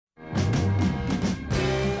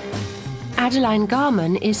Adeline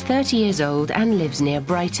Garman is 30 years old and lives near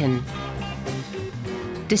Brighton.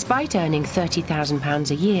 Despite earning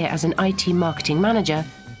 £30,000 a year as an IT marketing manager,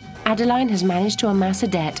 Adeline has managed to amass a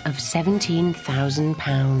debt of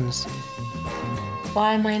 £17,000.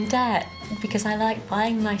 Why am I in debt? Because I like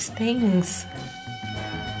buying nice things.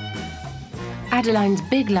 Adeline's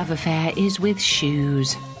big love affair is with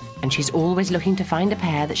shoes, and she's always looking to find a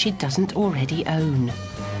pair that she doesn't already own.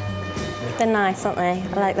 They're nice, aren't they?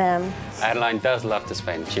 I like them. Adeline does love to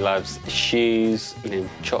spend. She loves shoes,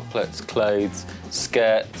 chocolates, clothes,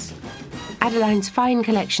 skirts. Adeline's fine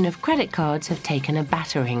collection of credit cards have taken a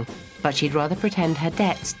battering, but she'd rather pretend her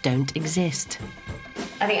debts don't exist.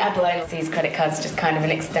 I think Adeline sees credit cards as just kind of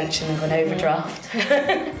an extension of an overdraft.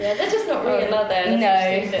 Yeah, they're just not real, are they?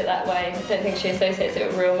 No. She sees it that way. I don't think she associates it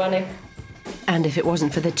with real money. And if it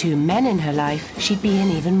wasn't for the two men in her life, she'd be in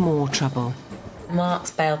even more trouble.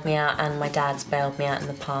 Mark's bailed me out and my dad's bailed me out in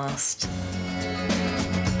the past.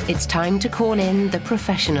 It's time to call in the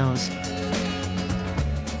professionals.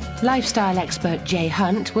 Lifestyle expert Jay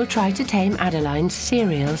Hunt will try to tame Adeline's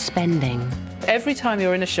serial spending. Every time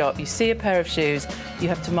you're in a shop, you see a pair of shoes, you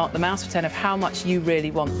have to mark them out of 10 of how much you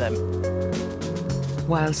really want them.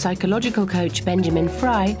 While psychological coach Benjamin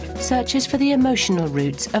Fry searches for the emotional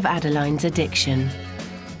roots of Adeline's addiction.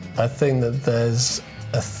 I think that there's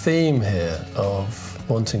a theme here of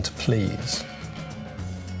wanting to please.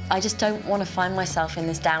 I just don't want to find myself in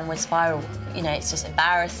this downward spiral. It's just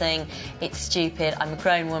embarrassing, it's stupid, I'm a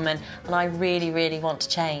grown woman, and I really, really want to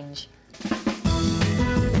change.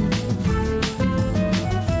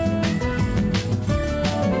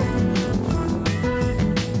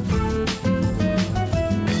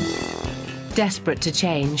 Desperate to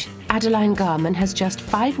change, Adeline Garman has just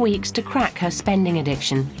 5 weeks to crack her spending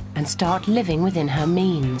addiction and start living within her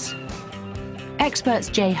means. Experts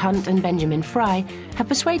Jay Hunt and Benjamin Fry have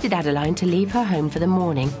persuaded Adeline to leave her home for the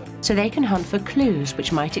morning so they can hunt for clues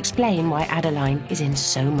which might explain why Adeline is in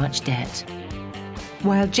so much debt.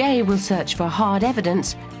 While Jay will search for hard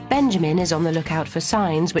evidence, Benjamin is on the lookout for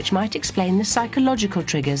signs which might explain the psychological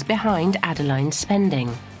triggers behind Adeline's spending.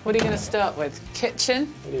 What are you going to start with?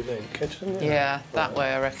 Kitchen? What do you think? Kitchen? Yeah, that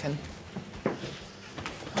way, I reckon.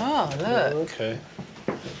 Oh, look. OK.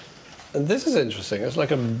 And this is interesting. It's like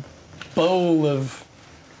a bowl of...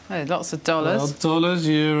 Oh, lots of dollars. Well, dollars,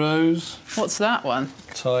 euros. What's that one?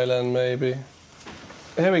 Thailand, maybe.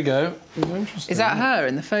 Here we go. Interesting. Is that her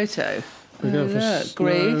in the photo? We go for look,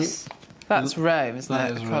 Greece. That's Rome, isn't That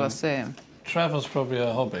it? is The Rome. Colosseum. Travel's probably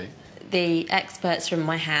her hobby. The experts are in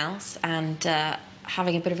my house and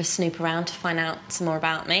having a bit of a snoop around to find out some more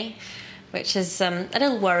about me, which is a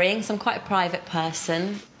little worrying, so I'm quite a private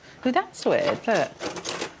person. Oh, that's weird, look.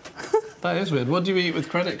 That is weird. What do you eat with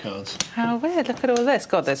credit cards? How weird, look at all this.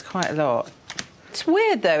 God, there's quite a lot. It's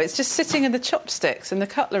weird, though. It's just sitting in the chopsticks in the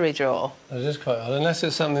cutlery drawer. It is quite odd, unless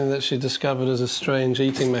it's something that she discovered as a strange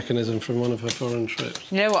eating mechanism from one of her foreign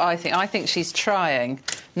trips. You know what I think? I think she's trying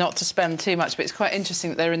not to spend too much, but it's quite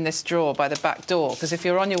interesting that they're in this drawer by the back door, because if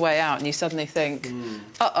you're on your way out and you suddenly think,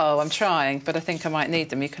 uh-oh, I'm trying, but I think I might need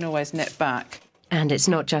them, you can always nip back. And it's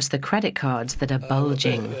not just the credit cards that are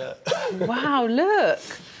bulging. Wow, look.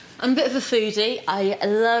 I'm a bit of a foodie. I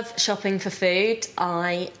love shopping for food.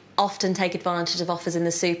 I often take advantage of offers in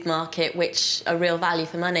the supermarket, which are real value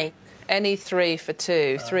for money. Any 3 for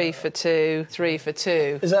 2, 3 for 2, 3 for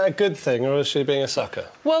 2. Is that a good thing, or is she being a sucker?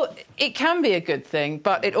 Well, it can be a good thing,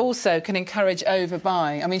 but it also can encourage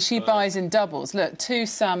overbuying. I mean, she buys in doubles. Look, 2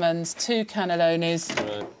 salmons, 2 cannellonis.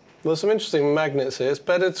 Right. Well, some interesting magnets here. It's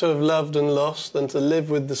better to have loved and lost than to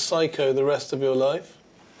live with the psycho the rest of your life.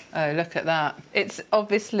 Oh, look at that. It's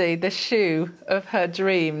obviously the shoe of her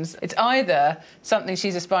dreams. It's either something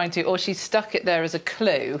she's aspiring to or she's stuck it there as a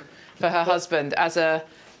clue for her husband as a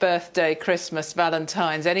birthday, Christmas,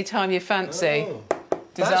 Valentine's, any time you fancy. Oh.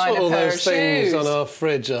 Design That's what a all pair those of things shoes. on our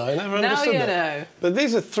fridge are. I never understood Now you that. know. But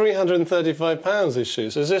these are £335, these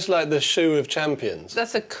shoes. Is this like the shoe of champions?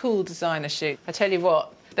 That's a cool designer shoe. I tell you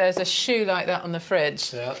what, there's a shoe like that on the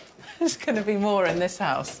fridge. Yeah. There's going to be more in this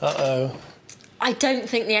house. Uh-oh. I don't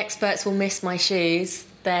think the experts will miss my shoes.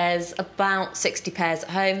 There's about 60 pairs at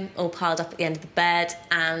home, all piled up at the end of the bed,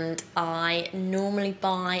 and I normally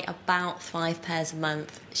buy about 5 pairs a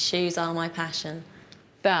month. Shoes are my passion.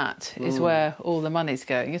 That is where all the money's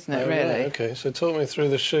going, isn't it, Oh, really? right, OK, so talk me through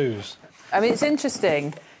the shoes. I mean, it's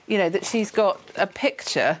interesting, that she's got a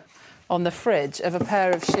picture on the fridge of a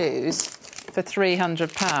pair of shoes for £300,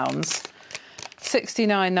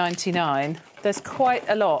 $69.99. There's quite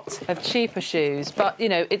a lot of cheaper shoes, but,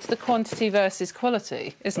 it's the quantity versus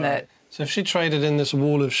quality, isn't it? So if she traded in this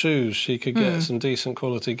wall of shoes, she could get some decent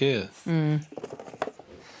quality gear.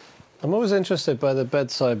 I'm always interested by the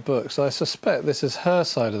bedside books. I suspect this is her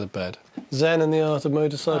side of the bed. Zen and the Art of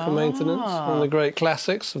Motorcycle Maintenance, one of the great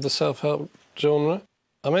classics of the self-help genre.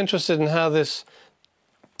 I'm interested in how this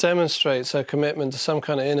demonstrates her commitment to some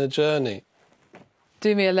kind of inner journey.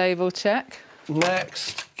 Do me a label check.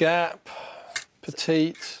 Next, gap,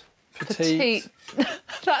 petite.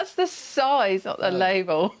 That's the size, not the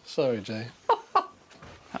label. Sorry, Jay.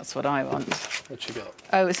 That's what I want. What you got?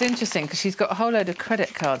 Oh, it's interesting because she's got a whole load of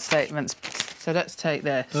credit card statements. So let's take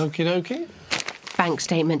this. Okie dokie. Bank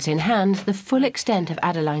statements in hand, the full extent of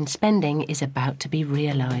Adeline's spending is about to be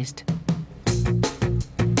realised.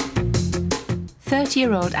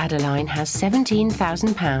 30-year-old Adeline has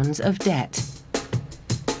 £17,000 of debt.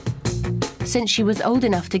 Since she was old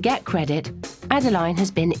enough to get credit, Adeline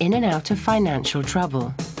has been in and out of financial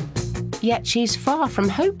trouble. Yet she's far from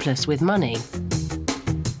hopeless with money.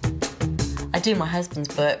 I do my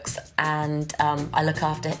husband's books and I look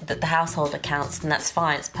after the household accounts, and that's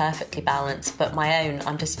fine, it's perfectly balanced, but my own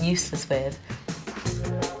I'm just useless with.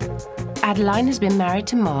 Adeline has been married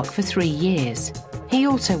to Mark for 3 years. He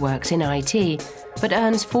also works in IT, but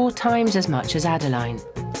earns 4 times as much as Adeline.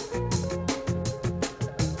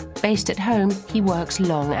 Based at home, he works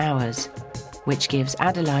long hours, which gives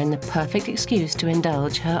Adeline the perfect excuse to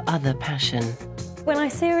indulge her other passion. When I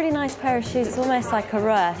see a really nice pair of shoes, it's almost like a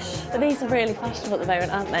rush. But these are really fashionable at the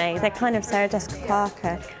moment, aren't they? They're kind of Sarah Jessica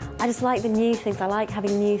Parker. I just like the new things. I like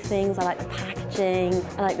having new things. I like the packaging.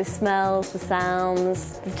 I like the smells, the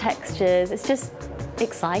sounds, the textures. It's just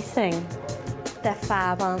exciting. They're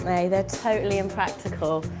fab, aren't they? They're totally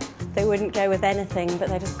impractical. They wouldn't go with anything, but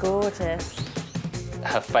they're just gorgeous.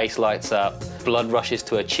 Her face lights up, blood rushes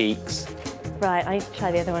to her cheeks. Right, I need to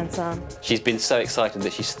try the other ones on. She's been so excited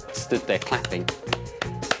that she stood there clapping.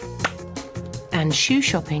 And shoe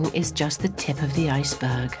shopping is just the tip of the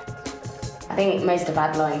iceberg. I think most of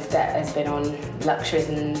Adeline's debt has been on luxuries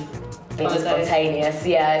and being spontaneous.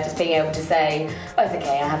 Yeah, just being able to say, oh, it's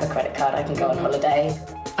okay, I have a credit card, I can go on holiday.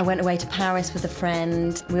 I went away to Paris with a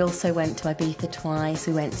friend. We also went to Ibiza twice.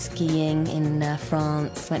 We went skiing in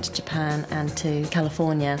France, went to Japan and to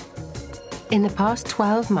California. In the past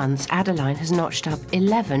 12 months, Adeline has notched up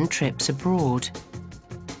 11 trips abroad.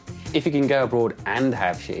 If you can go abroad and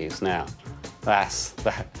have shoes now, that's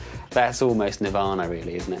almost nirvana,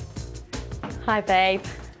 really, isn't it? Hi, babe.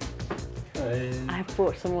 Hey. I've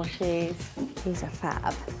bought some more shoes. These are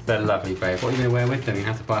fab. They're lovely, babe. What are you going to wear with them? You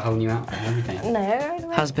have to buy a whole new outfit and everything.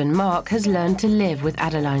 No. Husband Mark has learned to live with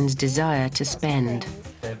Adeline's desire to spend.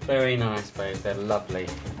 They're very nice, babe. They're lovely.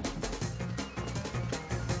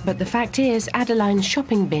 But the fact is, Adeline's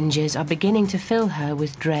shopping binges are beginning to fill her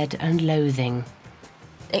with dread and loathing.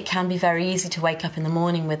 It can be very easy to wake up in the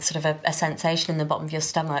morning with sort of a sensation in the bottom of your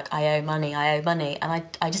stomach, I owe money, and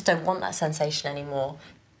I just don't want that sensation anymore.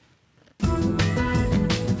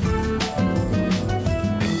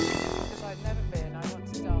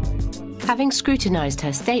 Having scrutinised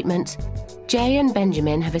her statements, Jay and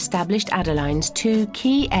Benjamin have established Adeline's 2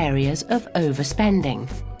 key areas of overspending.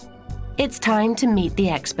 It's time to meet the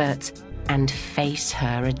experts and face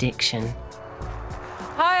her addiction.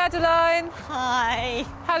 Hi, Adeline. Hi.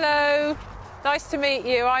 Hello. Nice to meet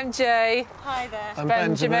you. I'm Jay. Hi there. I'm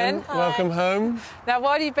Benjamin. Benjamin. Welcome home. Now,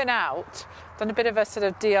 while you've been out, done a bit of a sort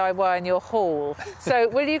of DIY in your hall. So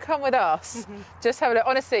will you come with us? Just have a look.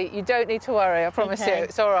 Honestly, you don't need to worry. I promise you.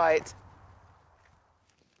 It's all right.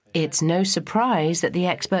 It's no surprise that the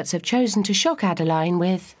experts have chosen to shock Adeline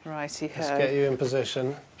with Righty-ho. Let's get you in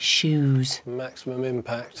position. shoes. Maximum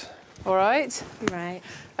impact. All right? Right.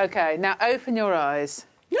 OK, now open your eyes.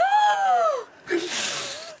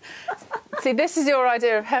 See, this is your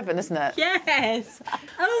idea of heaven, isn't it? Yes.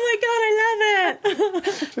 Oh, my God, I love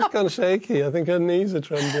it. She's gone shaky. I think her knees are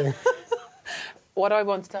trembling. What I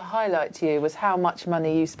wanted to highlight to you was how much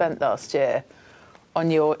money you spent last year on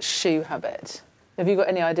your shoe habit. Have you got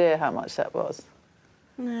any idea how much that was?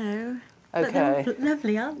 No. OK. But they're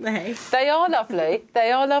lovely, aren't they? They are lovely.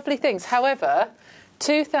 They are lovely things. However,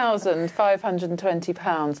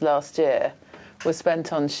 £2,520 last year was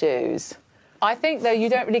spent on shoes. I think, though, you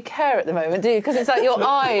don't really care at the moment, do you? Because it's like your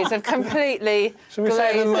eyes have completely Should we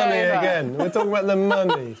say the glazed money over. again? We're talking about the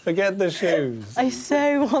money. Forget the shoes. I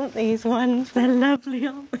so want these ones. They're lovely,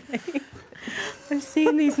 aren't they? I've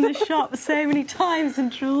seen these in the shop so many times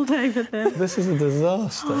and drooled over them. This is a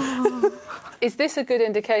disaster. Is this a good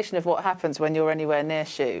indication of what happens when you're anywhere near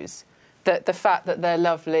shoes? That the fact that they're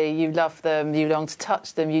lovely, you love them, you long to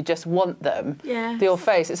touch them, you just want them. Yes. Your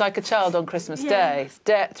face, it's like a child on Christmas Day.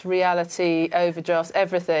 Debt, reality, overdrafts,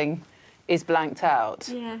 everything is blanked out.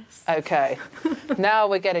 Yes. OK. Now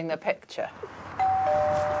we're getting the picture.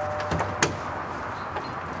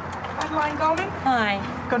 Adeline Garman.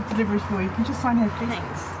 Hi. Got delivery for you. Can you just sign here, please?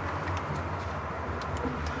 Thanks.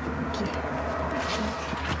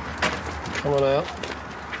 Come on out.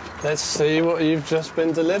 Let's see what you've just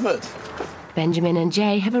been delivered. Benjamin and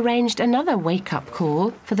Jay have arranged another wake-up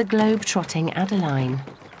call for the globe-trotting Adeline.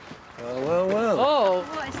 Well. Oh,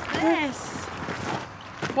 What is this?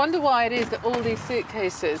 wonder why it is that all these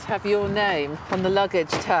suitcases have your name on the luggage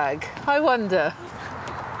tag. I wonder.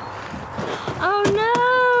 Oh no!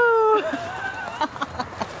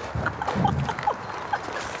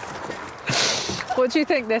 What do you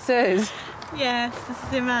think this is? Yes, this is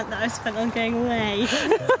the amount that I've spent on going away.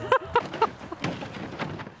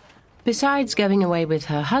 Besides going away with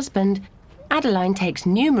her husband, Adeline takes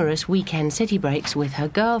numerous weekend city breaks with her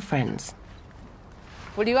girlfriends.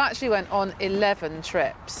 Well, you actually went on 11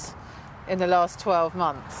 trips in the last 12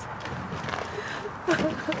 months.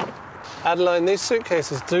 Adeline, these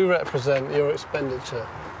suitcases do represent your expenditure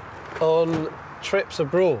on trips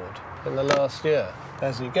abroad in the last year,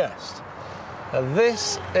 as you guessed. Now,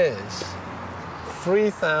 this is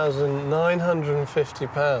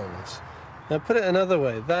 £3,950. Now, put it another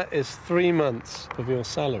way, that is 3 months of your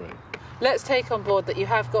salary. Let's take on board that you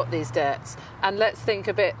have got these debts, and let's think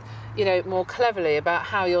a bit, more cleverly about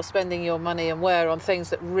how you're spending your money and where on things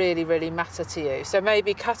that really, really matter to you. So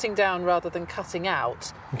maybe cutting down rather than cutting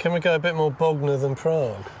out. And can we go a bit more Bognor than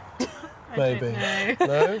Prague? Maybe. I don't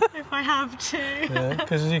know. No? If I have to. Yeah,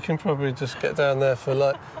 because you can probably just get down there for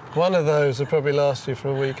one of those will probably last you for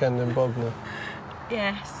a weekend in Bognor.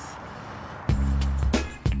 Yes.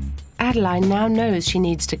 Adeline now knows she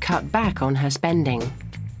needs to cut back on her spending.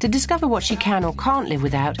 To discover what she can or can't live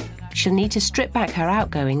without, she'll need to strip back her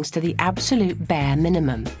outgoings to the absolute bare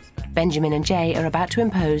minimum. Benjamin and Jay are about to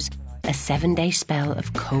impose a 7-day spell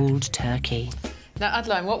of cold turkey. Now,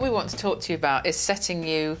 Adeline, what we want to talk to you about is setting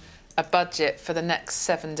you a budget for the next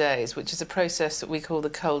 7 days, which is a process that we call the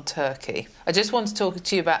cold turkey. I just want to talk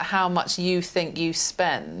to you about how much you think you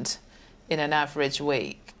spend in an average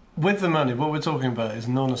week. With the money, what we're talking about is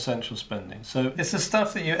non-essential spending. So it's the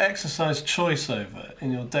stuff that you exercise choice over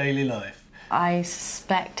in your daily life. I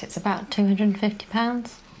suspect it's about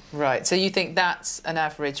 £250. Right, so you think that's an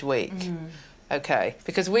average week? OK,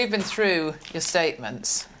 because we've been through your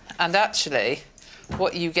statements, and actually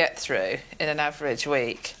what you get through in an average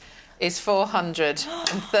week is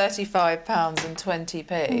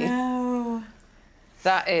 £435.20p. No.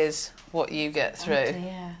 That is what you get through.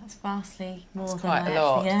 Yeah, that's vastly more That's than quite I a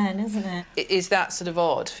lot. actually earn, isn't it? Is that sort of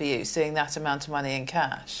odd for you, seeing that amount of money in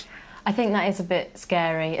cash? I think that is a bit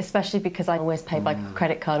scary, especially because I always pay by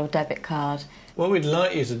credit card or debit card. What we'd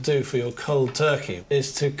like you to do for your cold turkey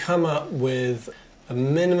is to come up with a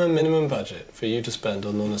minimum budget for you to spend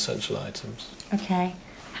on non-essential items. OK.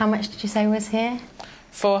 How much did you say was here?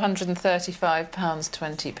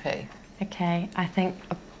 £435.20p. OK, I think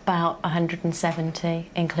about 170,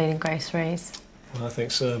 including groceries. Well, I think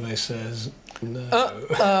survey says no.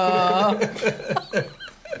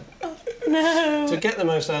 No. To get the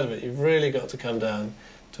most out of it, you've really got to come down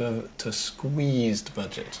to a squeezed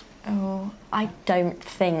budget. Oh, I don't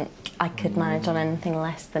think I could manage on anything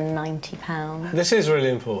less than £90. This is really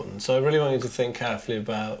important, so I really want you to think carefully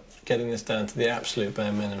about getting this down to the absolute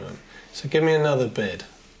bare minimum. So give me another bid.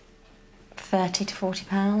 £30 to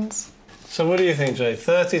 £40. So what do you think, Jay?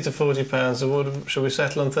 £30 to £40, so what, should we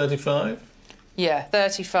settle on 35? Yeah,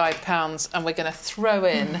 £35, and we're going to throw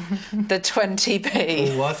in the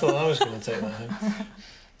 20p. Oh, I thought I was going to take that home.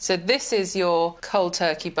 So this is your cold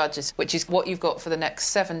turkey budget, which is what you've got for the next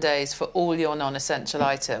 7 days for all your non-essential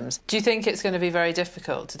items. Do you think it's going to be very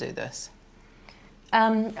difficult to do this?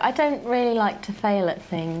 I don't really like to fail at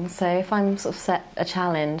things, so if I'm sort of set a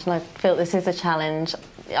challenge, and I feel this is a challenge,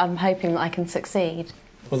 I'm hoping that I can succeed.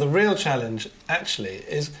 Well, the real challenge, actually,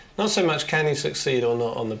 is not so much can you succeed or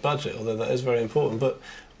not on the budget, although that is very important, but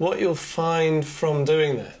what you'll find from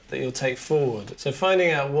doing that you'll take forward. So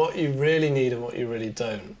finding out what you really need and what you really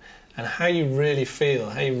don't, and how you really feel,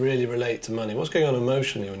 how you really relate to money. What's going on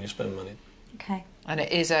emotionally when you spend money? OK. And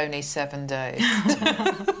it is only 7 days.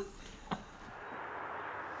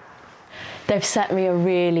 They've set me a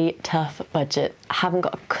really tough budget. I haven't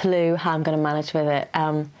got a clue how I'm going to manage with it.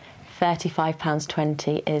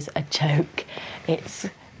 £35.20 is a joke. It's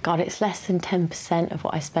less than 10% of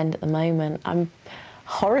what I spend at the moment. I'm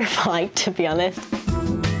horrified, to be honest.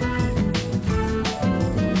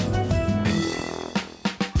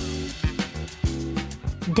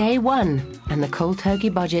 Day 1, and the cold turkey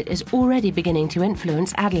budget is already beginning to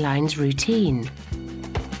influence Adeline's routine.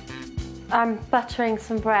 I'm buttering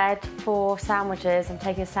some bread for sandwiches. I'm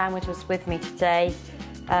taking sandwiches with me today,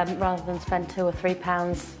 rather than spend £2 or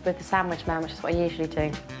 £3 with the sandwich man, which is what I usually do.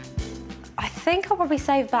 think I'll probably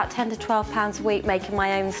save about £10 to £12 a week making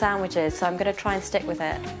my own sandwiches, so I'm going to try and stick with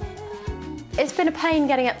it. It's been a pain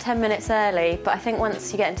getting up 10 minutes early, but I think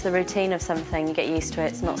once you get into the routine of something, you get used to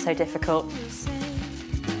it. It's not so difficult.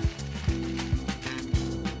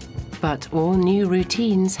 But all new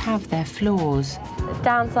routines have their flaws. The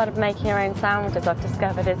downside of making your own sandwiches, I've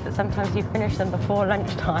discovered, is that sometimes you finish them before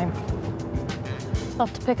lunchtime. I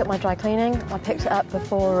have to pick up my dry cleaning. I picked it up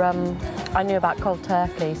before I knew about cold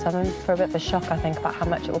turkey, so I'm in for a bit of a shock, I think, about how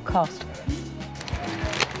much it will cost.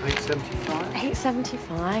 £8.75?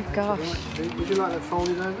 £8.75, gosh. Would you like that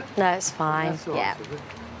folded over? No, it's fine, That's all yeah. right, is it?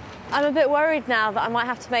 I'm a bit worried now that I might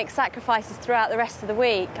have to make sacrifices throughout the rest of the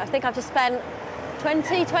week. I think I've just spent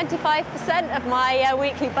 20–25% of my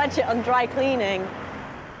weekly budget on dry cleaning.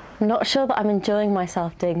 I'm not sure that I'm enjoying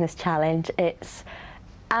myself doing this challenge. It's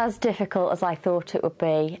as difficult as I thought it would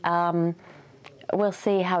be. We'll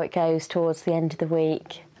see how it goes towards the end of the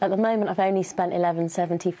week. At the moment, I've only spent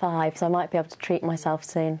 £11.75, so I might be able to treat myself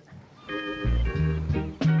soon.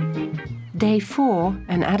 Day 4,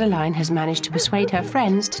 and Adeline has managed to persuade her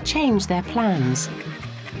friends to change their plans.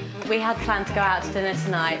 We had planned to go out to dinner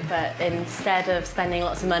tonight, but instead of spending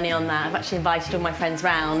lots of money on that, I've actually invited all my friends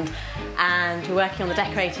round, and we're working on the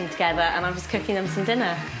decorating together, and I'm just cooking them some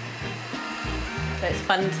dinner. So it's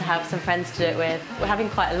fun to have some friends to do it with. We're having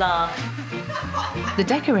quite a laugh. The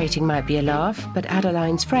decorating might be a laugh, but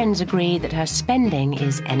Adeline's friends agree that her spending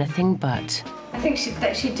is anything but. I think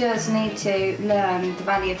that she does need to learn the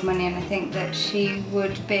value of money, and I think that she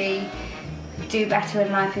would do better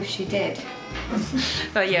in life if she did.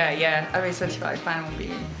 But yeah, I mean, £75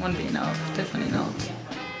 won't be enough, definitely not.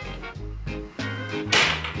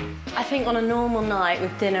 I think on a normal night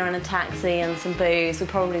with dinner and a taxi and some booze, we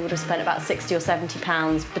probably would have spent about £60 or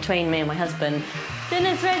 £70 between me and my husband.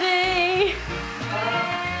 Dinner's ready!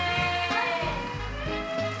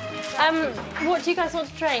 What do you guys want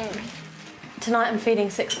to drink? Tonight I'm feeding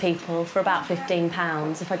 6 people for about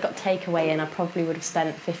 £15. If I'd got takeaway in, I probably would have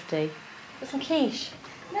spent 50. Get some quiche.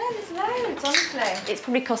 No, there's loads, honestly. It's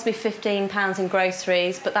probably cost me £15 in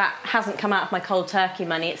groceries, but that hasn't come out of my cold turkey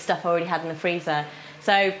money. It's stuff I already had in the freezer.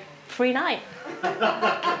 So, free night.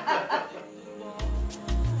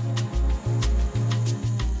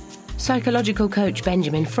 Psychological coach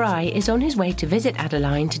Benjamin Fry is on his way to visit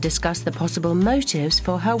Adeline to discuss the possible motives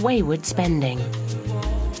for her wayward spending.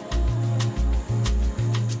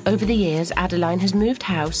 Over the years, Adeline has moved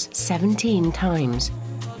house 17 times.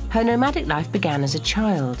 Her nomadic life began as a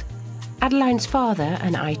child. Adeline's father,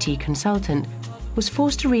 an IT consultant, was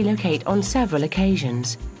forced to relocate on several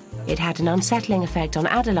occasions. It had an unsettling effect on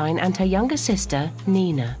Adeline and her younger sister,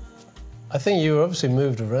 Nina. I think you obviously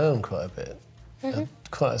moved around quite a bit, at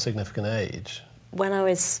quite a significant age. When I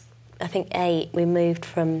was, I think, 8, we moved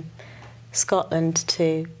from Scotland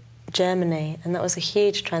to Germany, and that was a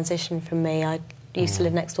huge transition for me. I used to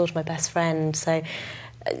live next door to my best friend, so,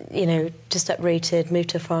 you know, just uprooted, moved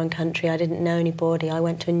to a foreign country. I didn't know anybody. I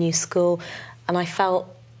went to a new school, and I felt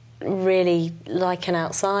really like an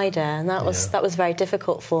outsider, and that was very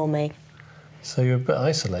difficult for me. So you're a bit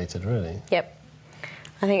isolated, really? Yep.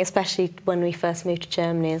 I think especially when we first moved to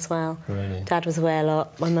Germany as well. Really? Dad was away a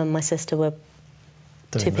lot. My mum and my sister were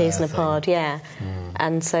Doing two peas in a their pod, thing. yeah.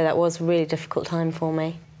 And so that was a really difficult time for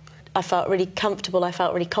me. I felt really comfortable, I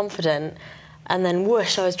felt really confident, and then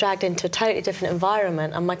whoosh, I was dragged into a totally different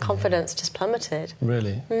environment and my confidence just plummeted.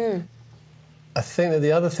 Really? I think that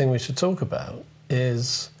the other thing we should talk about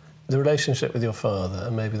is the relationship with your father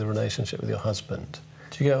and maybe the relationship with your husband.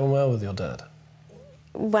 Do you get on well with your dad?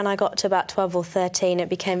 When I got to about 12 or 13, it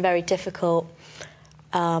became very difficult.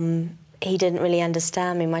 He didn't really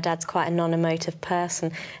understand me. My dad's quite a non-emotive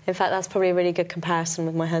person. In fact, that's probably a really good comparison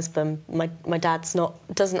with my husband. My dad's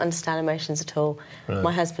doesn't understand emotions at all. Right.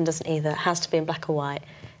 My husband doesn't either. It has to be in black or white.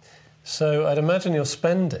 So I'd imagine your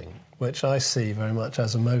spending, which I see very much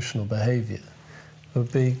as emotional behaviour,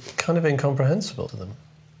 would be kind of incomprehensible to them.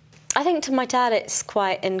 I think to my dad it's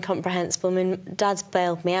quite incomprehensible. I mean, Dad's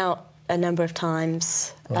bailed me out a number of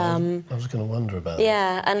times. Well, I was going to wonder about that.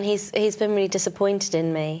 Yeah, and he's been really disappointed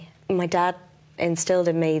in me. My dad instilled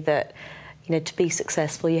in me that, you know, to be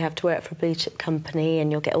successful you have to work for a blue chip company and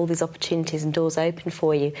you'll get all these opportunities and doors open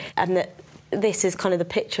for you, and that this is kind of the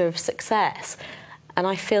picture of success, and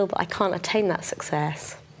I feel that I can't attain that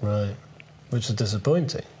success. Right, which is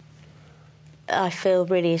disappointing. I feel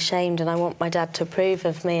really ashamed, and I want my dad to approve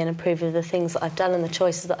of me and approve of the things that I've done and the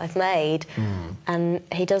choices that I've made, and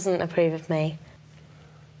he doesn't approve of me.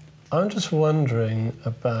 I'm just wondering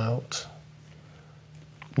about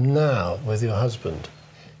now with your husband.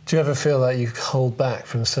 Do you ever feel like you hold back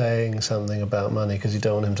from saying something about money because you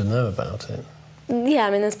don't want him to know about it? Yeah,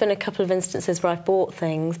 I mean, there's been a couple of instances where I've bought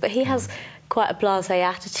things, but he has quite a blasé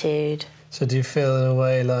attitude. So do you feel in a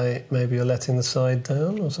way like maybe you're letting the side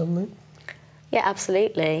down or something? Yeah,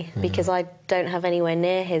 absolutely, because I don't have anywhere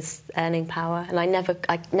near his earning power, and I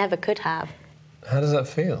never could have. How does that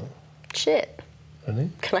feel? Shit. Really?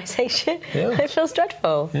 Can I say shit? Yeah. It feels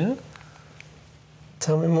dreadful. Yeah?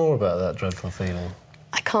 Tell me more about that dreadful feeling.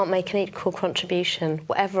 I can't make an equal contribution.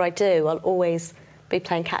 Whatever I do, I'll always be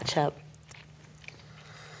playing catch-up.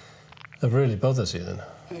 That really bothers you, then?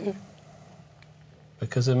 Mm.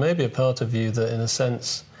 Because there may be a part of you that, in a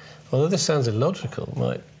sense, although this sounds illogical,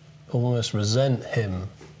 might almost resent him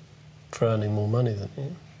for earning more money than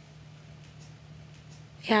you.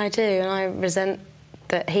 Yeah, I do, and I resent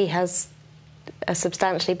that he has a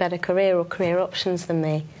substantially better career or career options than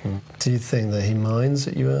me. Do you think that he minds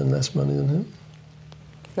that you earn less money than him?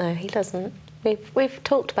 No, he doesn't. We've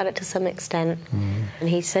talked about it to some extent, and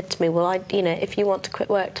he said to me, well, if you want to quit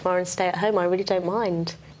work tomorrow and stay at home, I really don't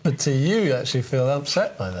mind. But to you actually feel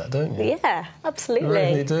upset by that, don't you? Yeah, absolutely. You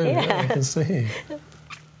really do, yeah. I can see.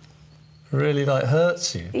 Really,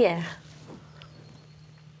 hurts you. Yeah.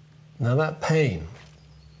 Now, that pain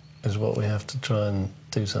is what we have to try and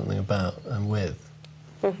do something about and with.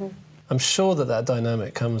 I'm sure that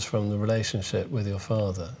dynamic comes from the relationship with your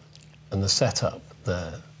father and the setup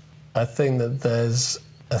there. I think that there's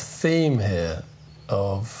a theme here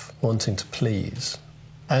of wanting to please.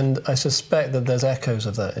 And I suspect that there's echoes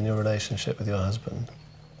of that in your relationship with your husband.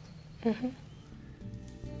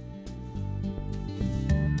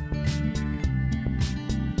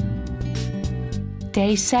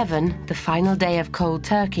 Day 7, the final day of cold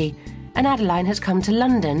turkey, and Adeline has come to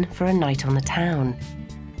London for a night on the town.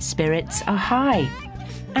 Spirits are high,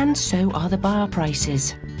 and so are the bar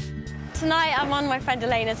prices. Tonight I'm on my friend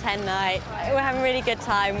Elena's hen night. We're having a really good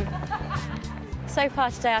time. So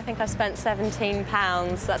far today I think I've spent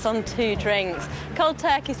 £17. That's on 2 drinks. Cold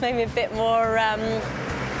turkey's made me a bit more,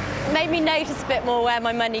 made me notice a bit more where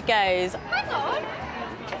my money goes. Hang on.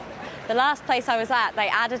 The last place I was at, they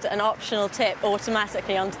added an optional tip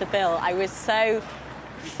automatically onto the bill. I was so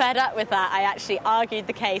fed up with that, I actually argued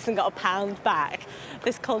the case and got £1 back.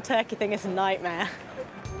 This cold turkey thing is a nightmare.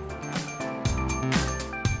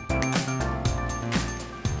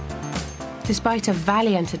 Despite a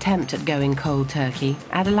valiant attempt at going cold turkey,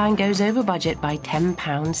 Adeline goes over budget by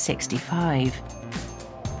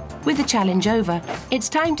 £10.65. With the challenge over, it's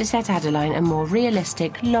time to set Adeline a more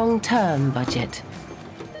realistic, long-term budget.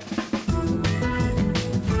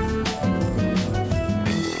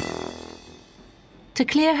 To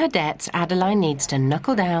clear her debts, Adeline needs to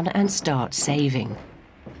knuckle down and start saving.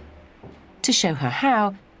 To show her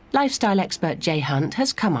how, lifestyle expert Jay Hunt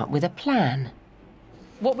has come up with a plan.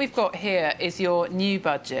 What we've got here is your new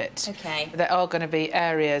budget. OK. There are going to be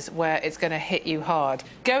areas where it's going to hit you hard.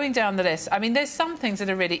 Going down the list, I mean, there's some things that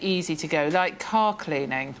are really easy to go, like car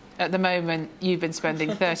cleaning. At the moment, you've been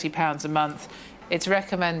spending £30 a month. It's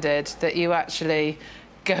recommended that you actually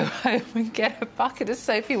go home and get a bucket of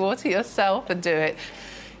soapy water yourself and do it.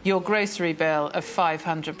 Your grocery bill of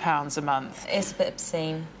 £500 a month. It's a bit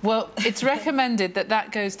obscene. Well, it's recommended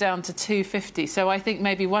that goes down to £250. So I think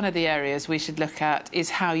maybe one of the areas we should look at is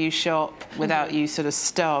how you shop without you sort of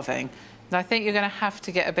starving. And I think you're going to have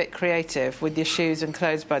to get a bit creative with your shoes and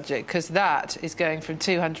clothes budget, because that is going from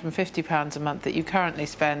 £250 a month that you currently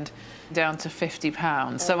spend down to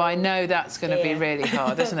 £50. So I know that's going to be really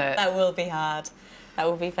hard, isn't it? That will be hard. That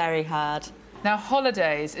will be very hard. Now,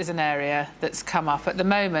 holidays is an area that's come up. At the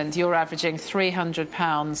moment, you're averaging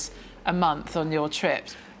 £300 a month on your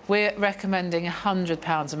trips. We're recommending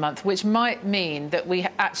 £100 a month, which might mean that we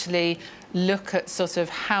actually look at sort of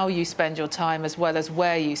how you spend your time as well as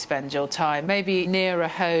where you spend your time. Maybe near a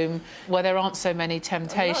home where there aren't so many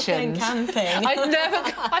temptations. I'm not going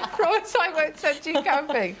camping. I promise I won't send you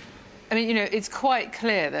camping. I mean, it's quite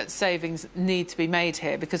clear that savings need to be made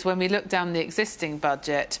here, because when we look down the existing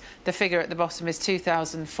budget, the figure at the bottom is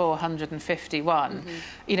 2,451.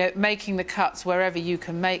 Making the cuts wherever you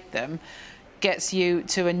can make them gets you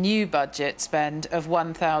to a new budget spend of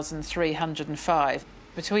 1,305.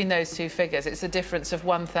 Between those two figures, it's a difference of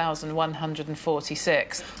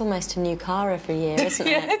 1,146. It's almost a new car every year, isn't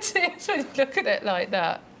it? Yeah, it is, when you look at it like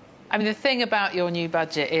that. I mean, the thing about your new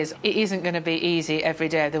budget is it isn't going to be easy every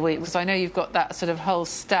day of the week, because I know you've got that sort of whole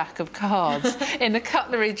stack of cards in the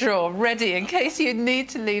cutlery drawer ready in case you need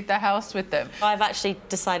to leave the house with them. I've actually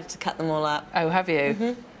decided to cut them all up. Oh, have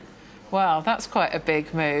you? Wow, that's quite a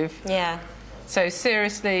big move. Yeah. So,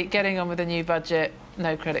 seriously, getting on with a new budget,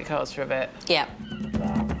 no credit cards for a bit? Yeah.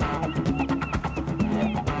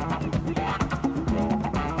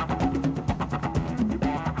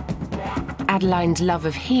 Adeline's love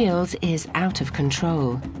of heels is out of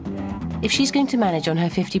control. If she's going to manage on her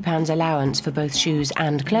 £50 allowance for both shoes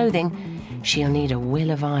and clothing, she'll need a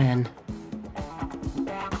will of iron.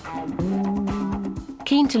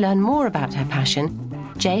 Keen to learn more about her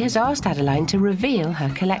passion, Jay has asked Adeline to reveal her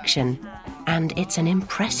collection. And it's an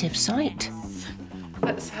impressive sight.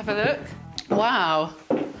 Let's have a look. Wow.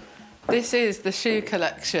 This is the shoe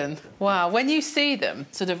collection. Wow. When you see them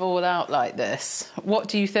sort of all out like this, what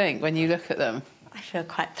do you think when you look at them? I feel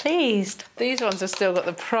quite pleased. These ones have still got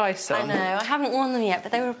the price on. I know, I haven't worn them yet,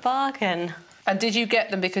 but they were a bargain. And did you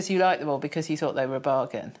get them because you liked them or because you thought they were a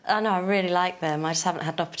bargain? I know, I really like them. I just haven't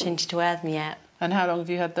had an opportunity to wear them yet. And how long have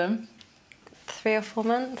you had them? 3 or 4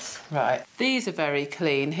 months. Right. These are very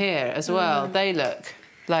clean here as well. They look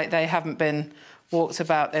like they haven't been walked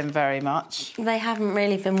about in very much. They haven't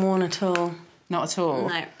really been worn at all. Not at all?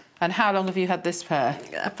 No. And how long have you had this pair?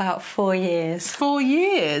 About 4 years. 4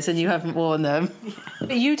 years and you haven't worn them?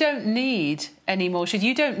 You don't need any more shoes.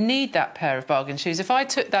 You don't need that pair of bargain shoes. If I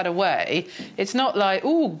took that away, it's not like,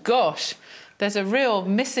 oh, gosh, there's a real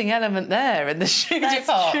missing element there in the shoe department.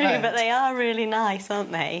 That's true, but they are really nice,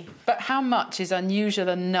 aren't they? But how much is unusual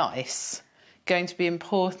and nice going to be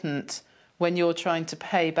important when you're trying to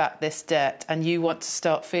pay back this debt and you want to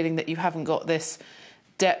start feeling that you haven't got this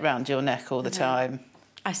debt round your neck all the time?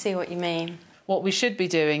 I see what you mean. What we should be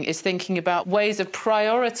doing is thinking about ways of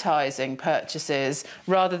prioritising purchases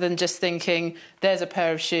rather than just thinking, there's a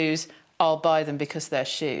pair of shoes, I'll buy them because they're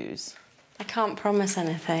shoes. I can't promise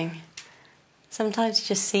anything. Sometimes you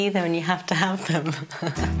just see them and you have to have them.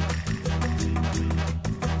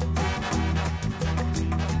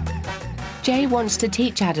 Jay wants to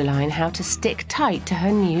teach Adeline how to stick tight to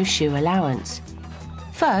her new shoe allowance.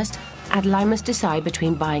 First, Adeline must decide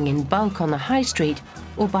between buying in bulk on the high street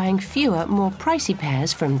or buying fewer, more pricey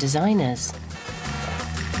pairs from designers.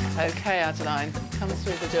 OK, Adeline, come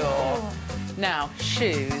through the door. Now,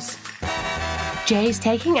 shoes. Jay's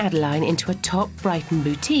taking Adeline into a top Brighton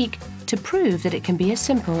boutique to prove that it can be as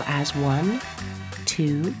simple as 1,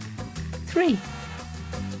 2, 3.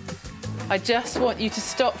 I just want you to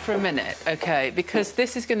stop for a minute, OK, because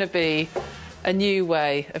this is going to be a new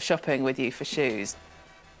way of shopping with you for shoes.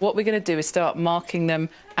 What we're going to do is start marking them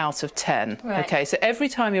out of 10. Right. OK, so every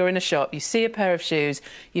time you're in a shop, you see a pair of shoes,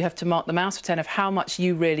 you have to mark them out of 10 of how much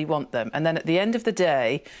you really want them. And then at the end of the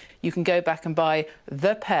day, you can go back and buy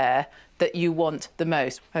the pair that you want the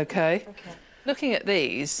most, OK? OK. Looking at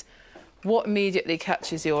these, what immediately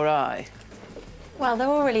catches your eye? Well, they're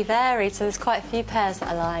all really varied, so there's quite a few pairs that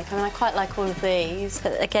I like. I mean, I quite like all of these.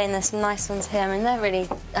 But again, there's some nice ones here. I mean, they're really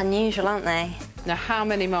unusual, aren't they? Now, how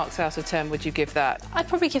many marks out of 10 would you give that? I'd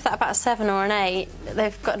probably give that about a 7 or an 8.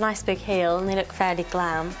 They've got a nice big heel and they look fairly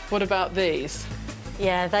glam. What about these?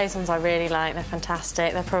 Yeah, those ones I really like. They're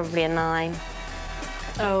fantastic. They're probably a 9.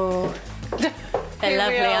 Oh, they're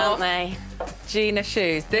lovely, aren't they? Gina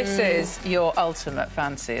shoes. This is your ultimate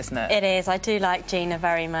fancy, isn't it? It is. I do like Gina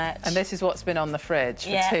very much. And this is what's been on the fridge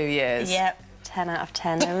for 2 years. Yep, 10 out of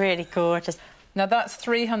 10. They're really gorgeous. Now, that's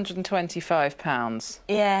 £325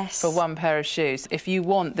 Yes. for one pair of shoes. If you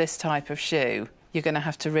want this type of shoe, you're going to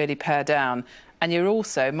have to really pare down. And you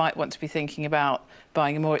also might want to be thinking about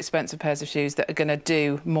buying more expensive pairs of shoes that are going to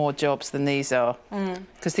do more jobs than these are.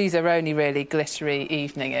 Because these are only really glittery,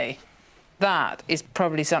 evening-y. That is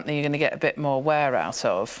probably something you're going to get a bit more wear out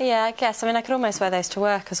of. Yeah, I guess. I mean, I could almost wear those to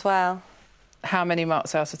work as well. How many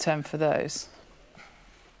marks out of 10 for those?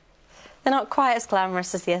 They're not quite as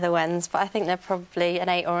glamorous as the other ones, but I think they're probably an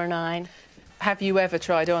 8 or a 9. Have you ever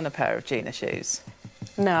tried on a pair of Gina shoes?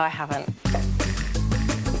 No, I haven't.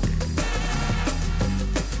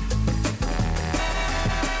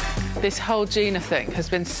 This whole Gina thing has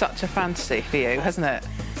been such a fantasy for you, hasn't it?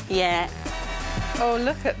 Yeah. Oh,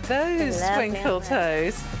 look at those twinkle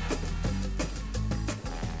toes.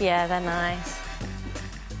 Yeah, they're nice.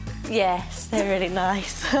 Yes, they're really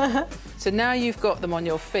nice. So now you've got them on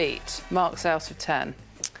your feet, marks out of 10.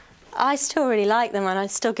 I still really like them and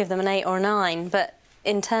I'd still give them an 8 or a 9, but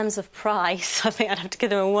in terms of price, I think I'd have to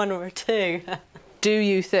give them a 1 or a 2. Do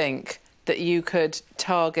you think that you could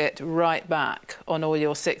target right back on all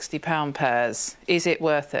your £60 pairs? Is it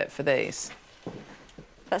worth it for these?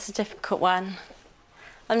 That's a difficult one.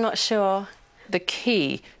 I'm not sure. The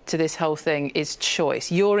key to this whole thing is choice.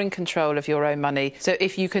 You're in control of your own money. So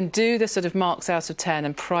if you can do the sort of marks out of 10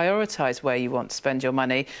 and prioritise where you want to spend your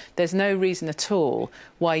money, there's no reason at all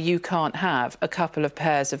why you can't have a couple of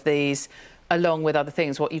pairs of these along with other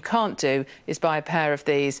things. What you can't do is buy a pair of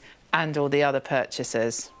these and all the other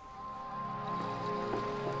purchases.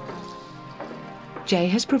 Jay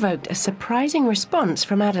has provoked a surprising response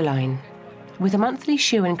from Adeline. With a monthly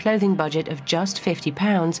shoe and clothing budget of just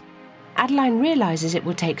 £50, Adeline realises it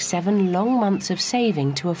will take 7 long months of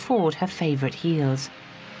saving to afford her favourite heels.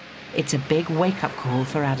 It's a big wake-up call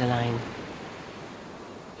for Adeline.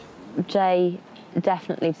 Jay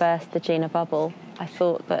definitely burst the Gina bubble. I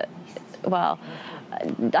thought that, well,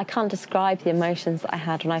 I can't describe the emotions that I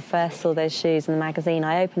had when I first saw those shoes in the magazine.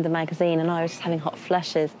 I opened the magazine and I was just having hot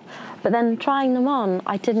flushes. But then trying them on,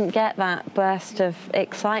 I didn't get that burst of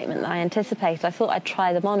excitement that I anticipated. I thought I'd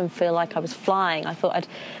try them on and feel like I was flying. I thought I'd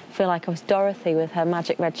feel like I was Dorothy with her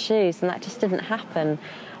magic red shoes, and that just didn't happen.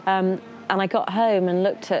 And I got home and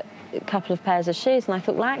looked at a couple of pairs of shoes and I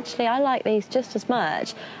thought, well, actually, I like these just as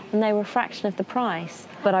much, and they were a fraction of the price.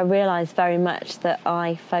 But I realised very much that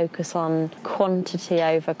I focus on quantity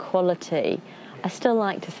over quality. I still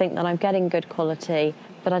like to think that I'm getting good quality,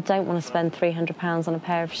 but I don't want to spend £300 on a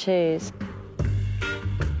pair of shoes.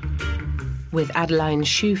 With Adeline's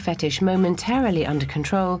shoe fetish momentarily under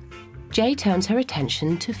control, Jay turns her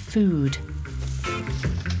attention to food.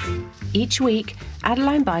 Each week,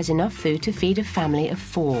 Adeline buys enough food to feed a family of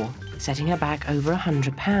 4, setting her back over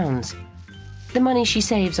 £100. The money she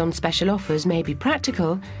saves on special offers may be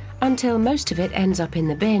practical until most of it ends up in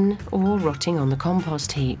the bin or rotting on the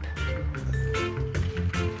compost heap.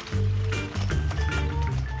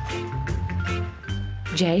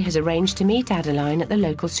 Jay has arranged to meet Adeline at the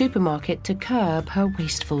local supermarket to curb her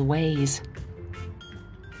wasteful ways.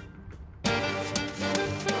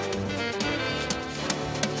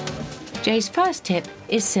 Jay's first tip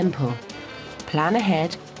is simple. Plan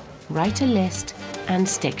ahead, write a list and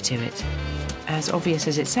stick to it. As obvious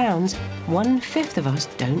as it sounds, 1/5 of us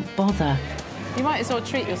don't bother. You might as well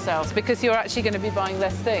treat yourselves because you're actually going to be buying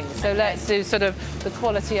less things. So let's do sort of the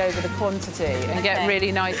quality over the quantity and get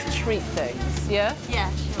really nice treat things, yeah?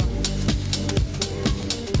 Yeah, sure.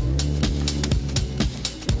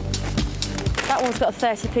 That one's got a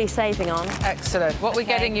 30p saving on. Excellent. What we're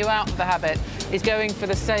getting you out of the habit is going for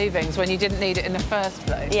the savings when you didn't need it in the first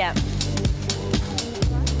place. Yeah.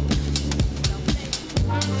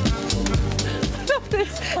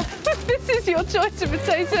 This is your choice of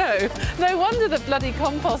potato. No wonder the bloody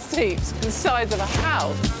compost heap's the size of a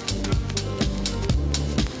house.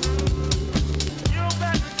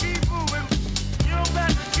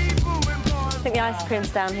 I think the ice cream's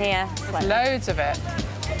down here. Loads of it.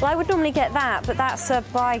 Well, I would normally get that, but that's a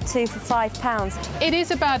buy 2 for £5. It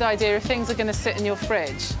is a bad idea if things are going to sit in your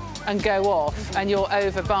fridge and go off and you're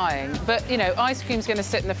overbuying. But, you know, ice cream's going to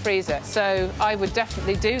sit in the freezer, so I would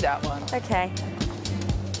definitely do that one. OK.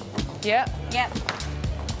 Yep. Yep.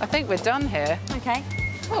 I think we're done here. OK.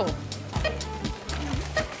 Oh.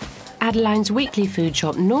 Adeline's weekly food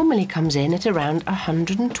shop normally comes in at around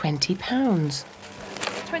 £120.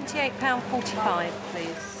 £28.45,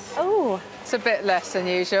 please. Oh. It's a bit less than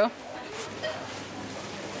usual.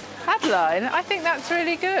 Adeline, I think that's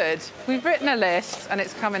really good. We've written a list and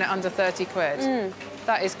it's coming at under 30 quid.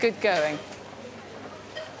 That is good going.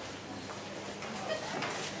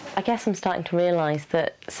 I guess I'm starting to realise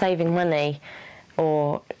that saving money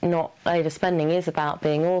or not overspending is about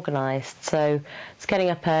being organised. So it's getting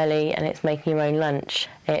up early and it's making your own lunch.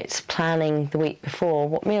 It's planning the week before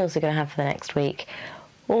what meals you're going to have for the next week.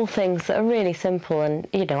 All things that are really simple and,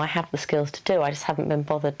 you know, I have the skills to do, I just haven't been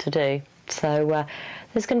bothered to do. So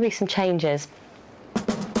there's going to be some changes.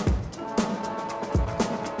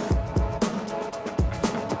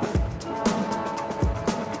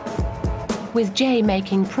 With Jay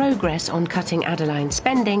making progress on cutting Adeline's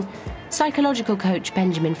spending, psychological coach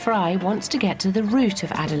Benjamin Fry wants to get to the root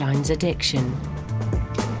of Adeline's addiction.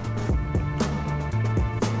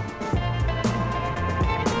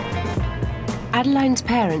 Adeline's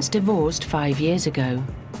parents divorced 5 years ago.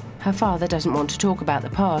 Her father doesn't want to talk about the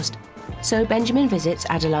past, so Benjamin visits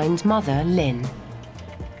Adeline's mother, Lynn.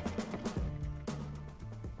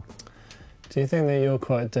 Do you think that you're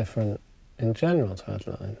quite different in general to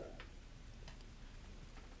Adeline?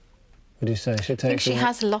 Would you say she takes... I think she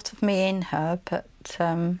has a lot of me in her, but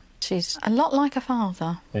she's a lot like her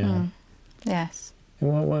father. Yeah. Yes. In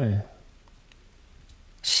what way?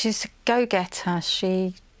 She's a go-getter.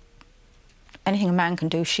 Anything a man can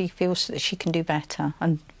do, she feels that she can do better,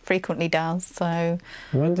 and frequently does, so...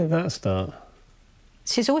 When did that start?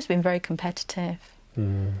 She's always been very competitive.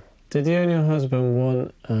 Did you and your husband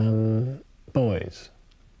want boys?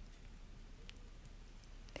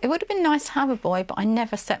 It would have been nice to have a boy, but I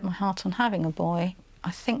never set my heart on having a boy. I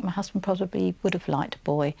think my husband probably would have liked a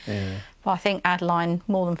boy. Yeah. But I think Adeline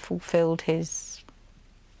more than fulfilled his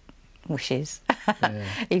wishes,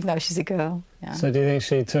 even though she's a girl. Yeah. So do you think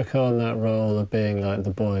she took on that role of being like the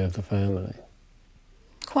boy of the family?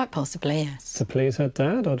 Quite possibly, yes. To please her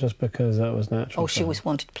dad, or just because that was natural? Oh, she always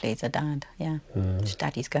wanted to please her dad, yeah. She's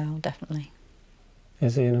daddy's girl, definitely.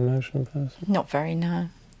 Is he an emotional person? Not very, no.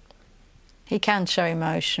 He can show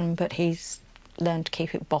emotion, but he's learned to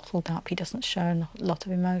keep it bottled up. He doesn't show a lot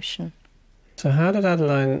of emotion. So how did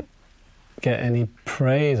Adeline get any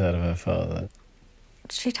praise out of her father?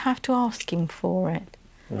 She'd have to ask him for it.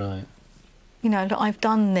 Right. You know, look, I've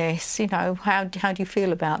done this, you know, how do you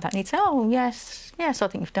feel about that? And he'd say, oh, yes, I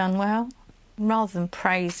think you've done well. Rather than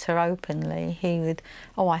praise her openly, he would,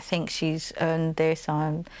 oh, I think she's earned this.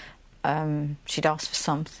 She'd ask for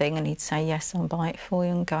something and he'd say, yes, I'll buy it for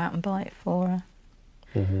you, and go out and buy it for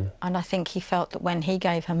her. And I think he felt that when he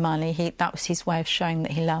gave her money, that was his way of showing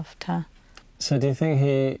that he loved her. So do you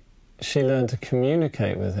think she learned to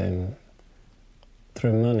communicate with him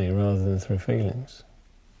through money rather than through feelings?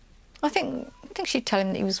 I think she'd tell him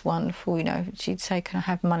that he was wonderful, you know. She'd say, can I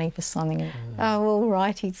have money for something? Oh, all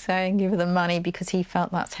right, he'd say, and give her the money, because he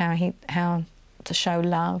felt that's how to show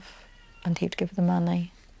love, and he'd give her the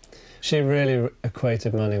money. She really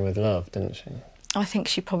equated money with love, didn't she? I think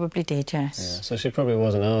she probably did, yes. Yeah, so she probably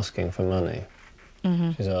wasn't asking for money.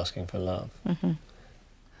 She's asking for love.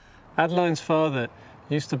 Adeline's father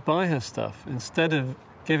used to buy her stuff instead of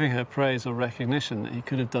giving her praise or recognition that he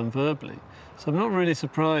could have done verbally. So I'm not really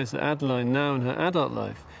surprised that Adeline, now in her adult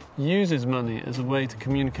life, uses money as a way to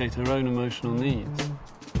communicate her own emotional needs.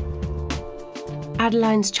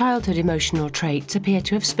 Adeline's childhood emotional traits appear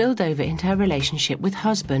to have spilled over into her relationship with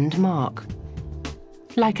husband Mark.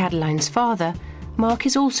 Like Adeline's father, Mark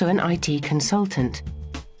is also an IT consultant.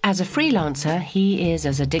 As a freelancer, he is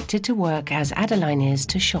as addicted to work as Adeline is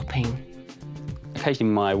to shopping.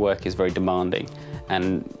 Occasionally my work is very demanding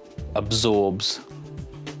and absorbs,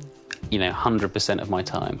 100% of my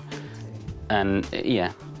time. And,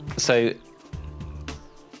 so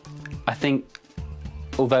I think,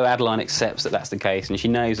 although Adeline accepts that that's the case and she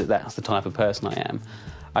knows that that's the type of person I am,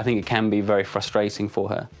 I think it can be very frustrating for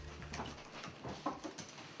her.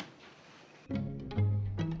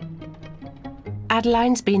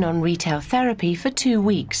 Adeline's been on retail therapy for 2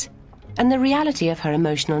 weeks, and the reality of her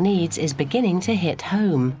emotional needs is beginning to hit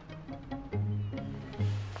home.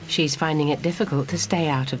 She's finding it difficult to stay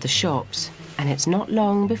out of the shops, and it's not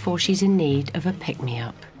long before she's in need of a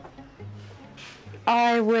pick-me-up.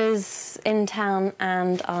 I was in town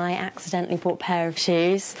and I accidentally bought a pair of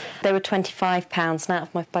shoes. They were £25, and out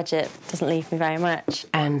of my budget doesn't leave me very much.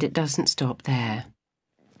 And it doesn't stop there.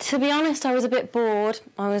 To be honest, I was a bit bored.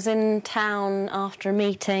 I was in town after a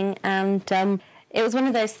meeting, and it was one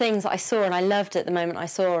of those things that I saw and I loved it the moment I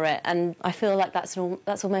saw it, and I feel like that's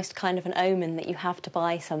almost kind of an omen that you have to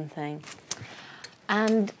buy something.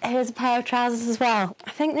 And here's a pair of trousers as well. I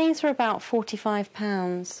think these were about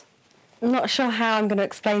 £45. I'm not sure how I'm going to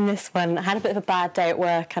explain this one. I had a bit of a bad day at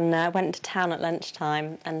work and went to town at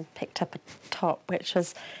lunchtime and picked up a top, which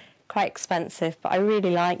was quite expensive, but I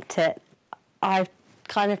really liked it. I've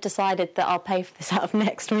kind of decided that I'll pay for this out of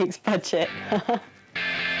next week's budget.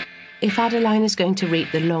 If Adeline is going to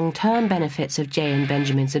reap the long-term benefits of Jay and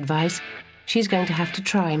Benjamin's advice, she's going to have to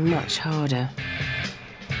try much harder.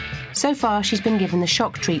 So far, she's been given the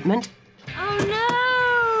shock treatment,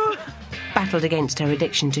 battled against her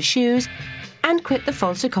addiction to shoes, and quit the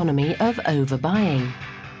false economy of overbuying.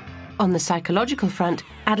 On the psychological front,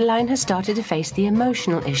 Adeline has started to face the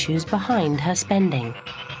emotional issues behind her spending.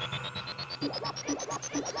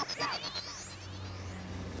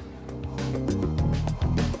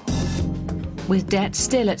 With debt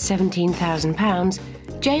still at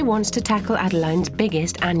 £17,000, Jay wants to tackle Adeline's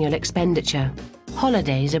biggest annual expenditure: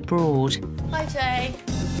 holidays abroad. Hi, Jay.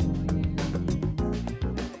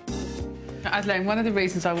 Adeline, one of the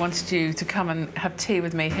reasons I wanted you to come and have tea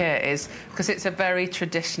with me here is because it's a very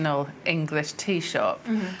traditional English tea shop.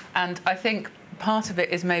 And I think part of it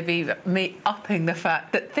is maybe me upping the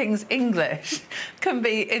fact that things English can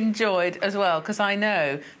be enjoyed as well, because I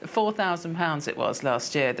know that £4,000 it was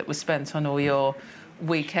last year that was spent on all your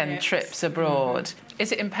weekend trips abroad.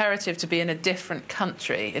 Is it imperative to be in a different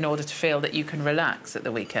country in order to feel that you can relax at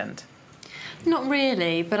the weekend? Not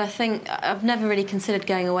really, but I think I've never really considered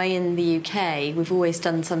going away in the UK. We've always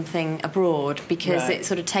done something abroad because it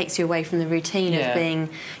sort of takes you away from the routine of being,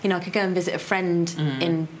 I could go and visit a friend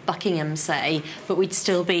in Buckingham, say, but we'd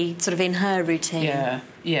still be sort of in her routine. Yeah.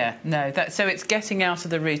 Yeah, no. So it's getting out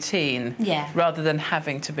of the routine rather than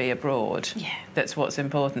having to be abroad. Yeah. That's what's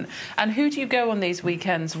important. And who do you go on these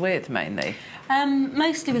weekends with, mainly?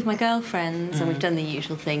 Mostly with my girlfriends, and we've done the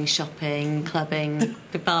usual things, shopping, clubbing,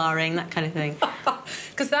 barring, that kind of thing.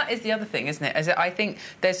 Because that is the other thing, isn't it? I think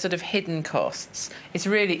there's sort of hidden costs. It's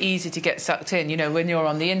really easy to get sucked in. You know, when you're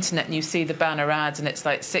on the internet and you see the banner ads and it's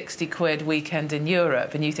like 60 quid weekend in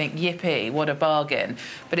Europe and you think, yippee, what a bargain.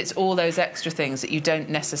 But it's all those extra things that you don't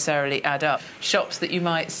necessarily add up. Shops that you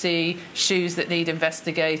might see, shoes that need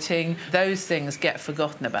investigating, those things get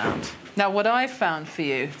forgotten about. Now, what I've found for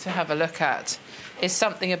you to have a look at is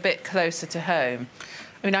something a bit closer to home.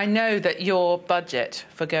 I mean, I know that your budget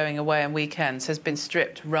for going away on weekends has been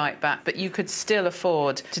stripped right back, but you could still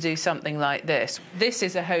afford to do something like this. This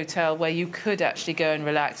is a hotel where you could actually go and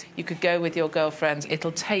relax. You could go with your girlfriends.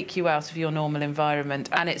 It'll take you out of your normal environment,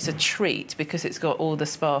 and it's a treat because it's got all the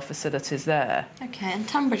spa facilities there. OK, and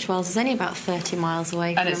Tunbridge Wells is only about 30 miles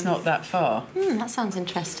away And it's not that far. That sounds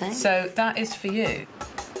interesting. So that is for you.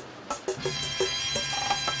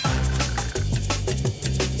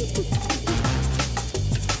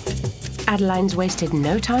 Adeline's wasted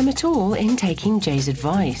no time at all in taking Jay's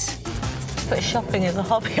advice. Put shopping as a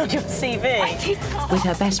hobby on your CV. With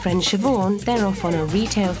her best friend Siobhan, they're off on a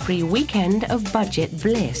retail-free weekend of budget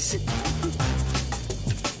bliss.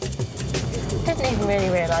 Didn't even really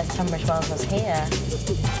realise Tunbridge Wells was here.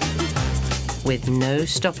 With no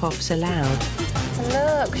stop-offs allowed.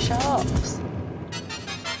 Look, shops.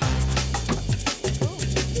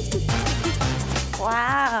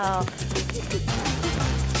 Wow.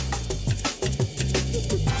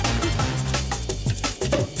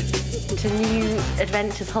 To new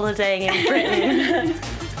adventures holidaying in Britain.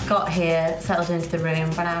 Got here, settled into the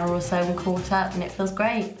room for an hour or so and caught up, and it feels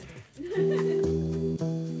great.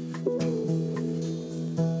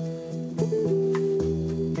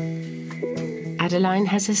 Adeline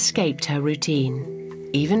has escaped her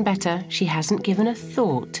routine. Even better, she hasn't given a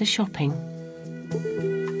thought to shopping.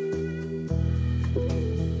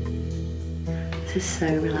 This is so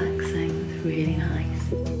relaxing. It's really nice.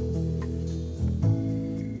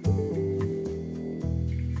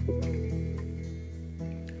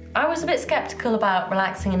 I was a bit sceptical about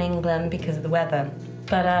relaxing in England because of the weather,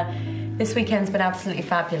 but this weekend's been absolutely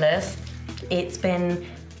fabulous. It's been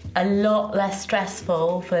a lot less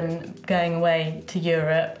stressful than going away to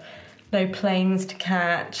Europe. No planes to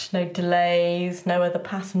catch, no delays, no other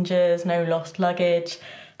passengers, no lost luggage.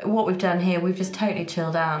 What we've done here, we've just totally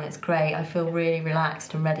chilled out. It's great. I feel really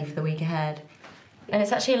relaxed and ready for the week ahead. And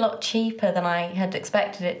it's actually a lot cheaper than I had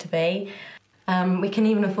expected it to be. We can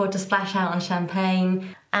even afford to splash out on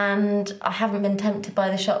champagne, and I haven't been tempted by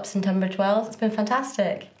the shops in Tunbridge Wells. It's been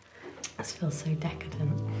fantastic. This feels so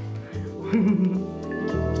decadent.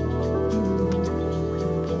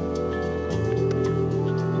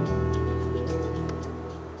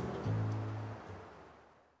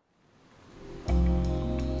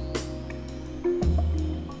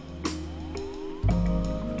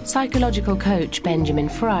 Psychological coach Benjamin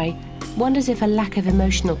Fry wonders if a lack of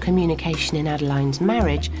emotional communication in Adeline's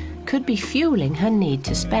marriage could be fueling her need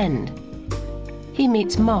to spend. He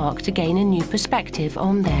meets Mark to gain a new perspective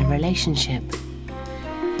on their relationship.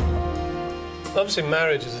 Obviously,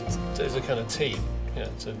 marriage is a kind of team. You know,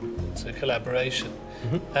 it's a collaboration.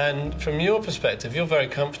 Mm-hmm. And from your perspective, you're very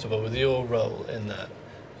comfortable with your role in that.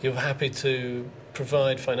 You're happy to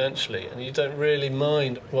provide financially, and you don't really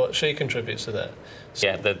mind what she contributes to that. So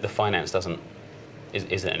yeah, the finance isn't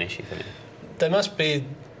an issue for me. There must be,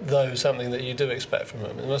 though, something that you do expect from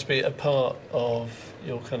them. There must be a part of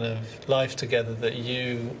your kind of life together that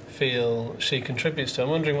you feel she contributes to. I'm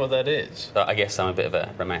wondering what that is. I guess I'm a bit of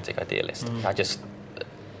a romantic idealist. I just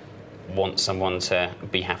want someone to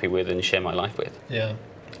be happy with and share my life with. Yeah.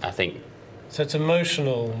 I think... So it's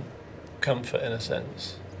emotional comfort, in a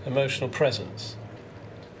sense. Emotional presence.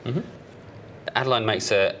 Mm-hmm. Adeline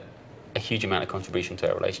makes a huge amount of contribution to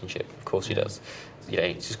our relationship. Of course she does. You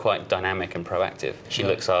know, she's quite dynamic and proactive. She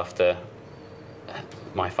looks after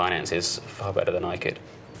my finances far better than I could.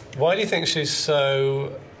 Why do you think she's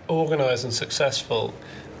so organised and successful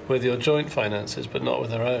with your joint finances but not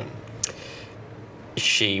with her own?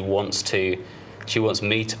 She wants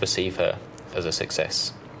me to perceive her as a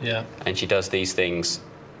success. Yeah. And she does these things,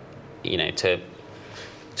 you know, to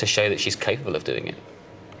show that she's capable of doing it.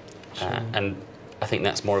 Sure. And I think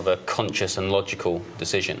that's more of a conscious and logical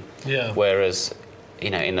decision. Yeah. Whereas, you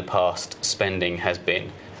know, in the past, spending has been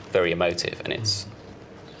very emotive, and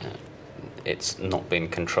it's not been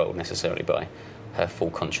controlled necessarily by her full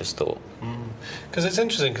conscious thought. Because it's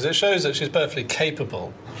interesting, because it shows that she's perfectly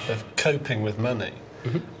capable of coping with money.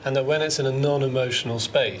 and that when it's in a non-emotional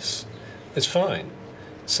space, it's fine.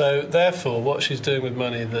 So, therefore, what she's doing with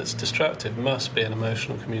money that's destructive must be an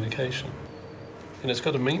emotional communication. And it's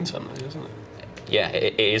got to mean something, isn't it? Yeah,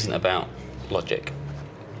 it isn't about logic.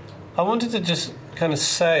 I wanted to just kind of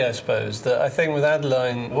say, I suppose, that I think with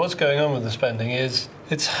Adeline, what's going on with the spending is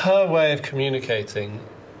it's her way of communicating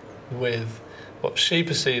with what she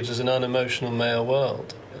perceives as an unemotional male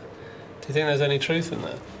world. Do you think there's any truth in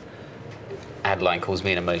that? Adeline calls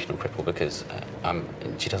me an emotional cripple because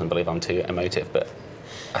she doesn't believe I'm too emotive, but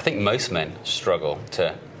I think most men struggle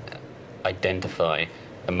to identify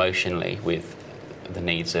emotionally with the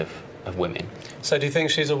needs of women. So do you think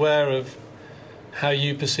she's aware of how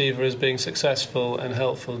you perceive her as being successful and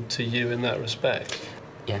helpful to you in that respect?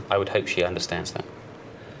 Yeah, I would hope she understands that.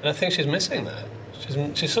 And I think she's missing that.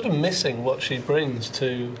 She's sort of missing what she brings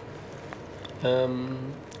to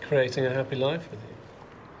creating a happy life with you.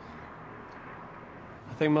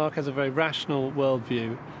 I think Mark has a very rational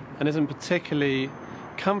worldview and isn't particularly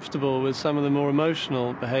comfortable with some of the more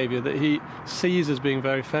emotional behaviour that he sees as being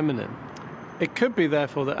very feminine. It could be,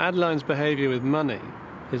 therefore, that Adeline's behaviour with money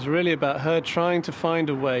is really about her trying to find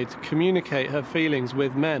a way to communicate her feelings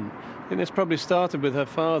with men. I think this probably started with her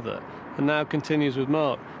father and now continues with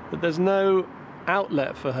Mark, that there's no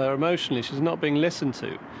outlet for her emotionally. She's not being listened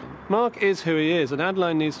to. Mark is who he is, and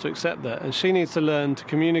Adeline needs to accept that, and she needs to learn to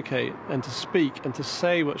communicate and to speak and to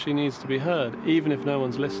say what she needs to be heard, even if no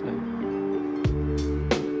one's listening.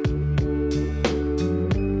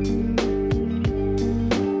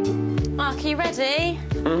 Mark, are you ready?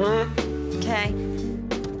 Mm-hmm. Okay.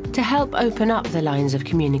 To help open up the lines of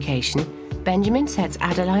communication, Benjamin sets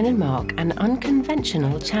Adeline and Mark an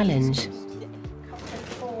unconventional challenge.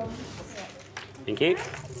 Thank you.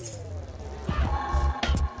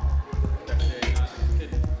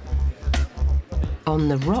 On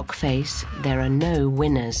the rock face, there are no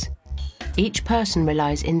winners. Each person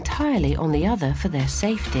relies entirely on the other for their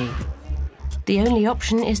safety. The only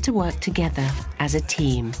option is to work together as a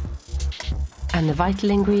team. And the vital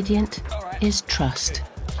ingredient is trust.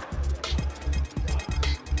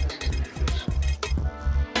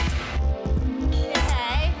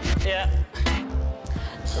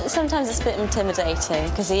 Sometimes it's a bit intimidating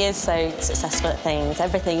because he is so successful at things.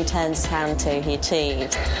 Everything he turns his hand to, he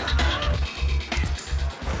achieves.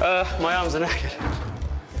 My arms are knackered.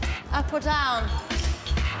 Up or down?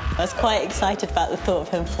 I was quite excited about the thought of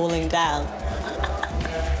him falling down.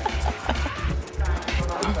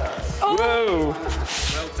 Whoa!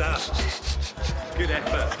 Well done. Good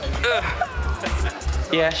effort.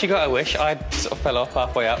 Yeah, she got her wish. I sort of fell off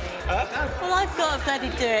halfway up. Well, I've got to bloody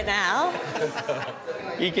do it now.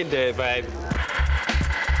 You can do it, babe.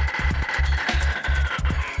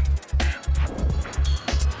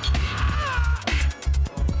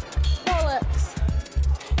 Bollocks.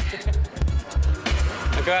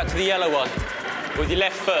 Now go out to the yellow one with your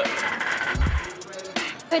left foot.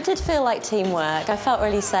 It did feel like teamwork. I felt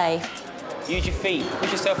really safe. Use your feet.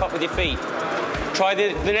 Push yourself up with your feet. Try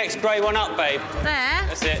the next grey one up, babe. There?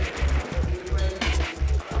 That's it.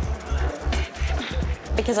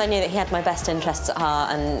 Because I knew that he had my best interests at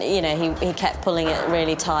heart and, you know, he kept pulling it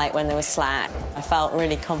really tight when there was slack. I felt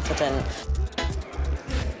really confident.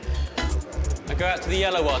 Now go out to the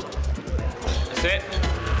yellow one. That's it.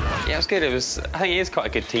 Yeah, it was good. I think it is quite a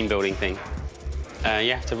good team-building thing.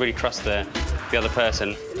 You have to really trust the other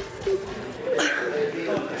person.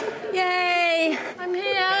 Yay! I'm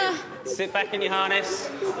here! Sit back in your harness.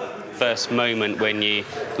 First moment when you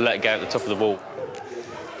let go at the top of the wall.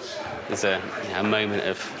 There's a moment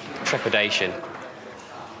of trepidation.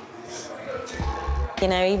 You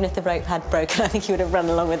know, even if the rope had broken, I think he would have run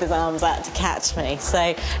along with his arms out to catch me. So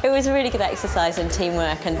it was a really good exercise in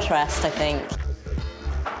teamwork and trust, I think.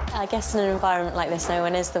 I guess in an environment like this, no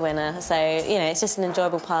one is the winner. So, you know, it's just an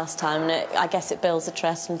enjoyable pastime, and I guess it builds the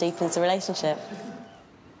trust and deepens the relationship.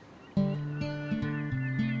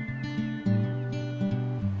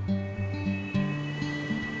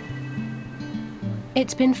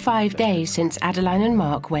 It's been 5 days since Adeline and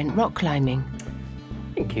Mark went rock climbing.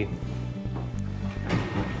 Thank you.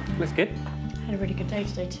 Looks good. I had a really good day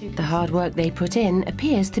today too. The hard work they put in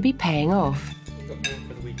appears to be paying off.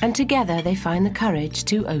 And together they find the courage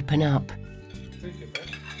to open up.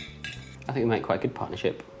 I think we make quite a good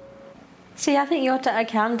partnership. See, I think you're...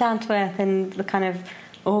 OK, I'm down to earth in the kind of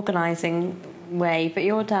organising way, but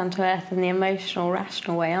you're down to earth in the emotional,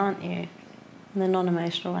 rational way, aren't you? In the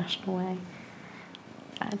non-emotional, rational way.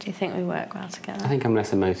 Do you think we work well together? I think I'm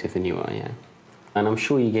less emotive than you are, yeah. And I'm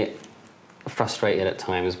sure you get frustrated at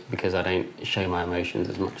times because I don't show my emotions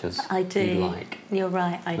as much as I do. you'd like. You're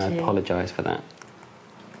right, I do. I apologise for that.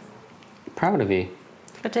 Proud of you.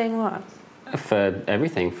 For doing what? For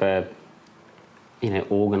everything, for,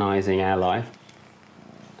 organising our life.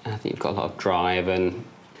 I think you've got a lot of drive, and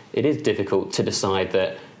it is difficult to decide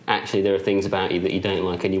that actually there are things about you that you don't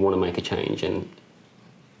like and you want to make a change,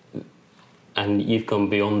 and you've gone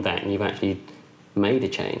beyond that and you've actually made a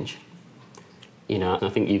change. I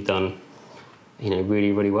think you've done,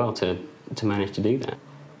 really, really well to manage to do that.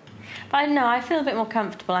 But I don't know, I feel a bit more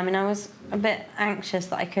comfortable. I mean, I was a bit anxious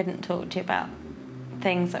that I couldn't talk to you about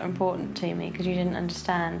things that are important to me because you didn't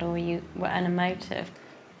understand or you were unemotive.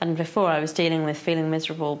 And before I was dealing with feeling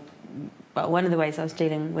miserable, well, one of the ways I was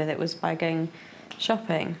dealing with it was by going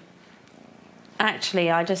shopping. Actually,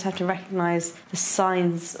 I just have to recognise the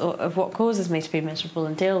signs of what causes me to be miserable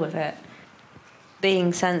and deal with it.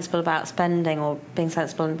 Being sensible about spending or being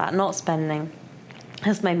sensible about not spending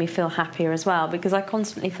has made me feel happier as well, because I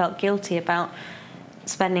constantly felt guilty about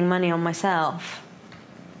spending money on myself.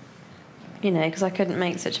 Because I couldn't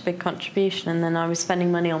make such a big contribution, and then I was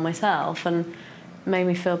spending money on myself and it made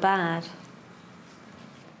me feel bad.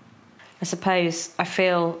 I suppose I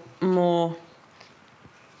feel more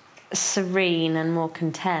serene and more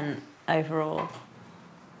content overall.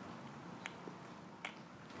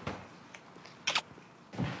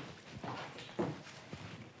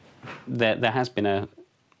 There has been a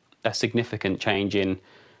significant change in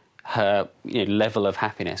her level of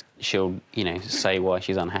happiness. She'll say why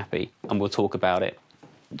she's unhappy, and we'll talk about it.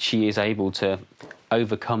 She is able to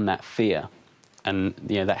overcome that fear and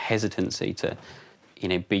that hesitancy to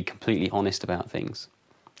be completely honest about things.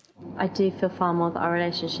 I do feel far more that our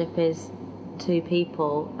relationship is two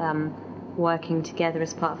people working together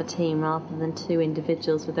as part of a team rather than two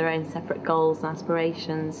individuals with their own separate goals and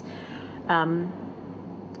aspirations.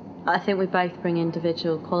 I think we both bring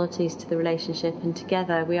individual qualities to the relationship, and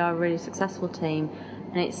together we are a really successful team,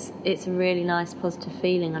 and it's a really nice positive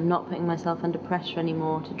feeling. I'm not putting myself under pressure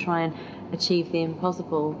anymore to try and achieve the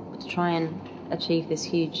impossible, to try and achieve this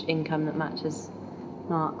huge income that matches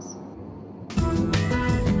Mark's.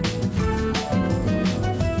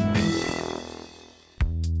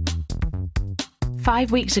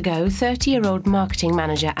 Five weeks ago, 30-year-old marketing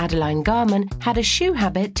manager Adeline Garman had a shoe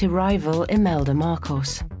habit to rival Imelda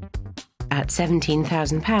Marcos. At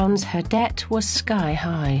 £17,000, her debt was sky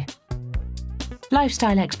high.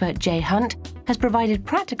 Lifestyle expert Jay Hunt has provided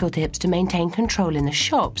practical tips to maintain control in the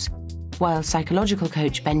shops, while psychological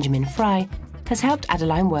coach Benjamin Fry has helped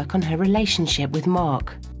Adeline work on her relationship with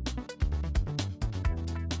Mark.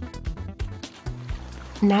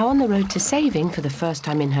 Now on the road to saving for the first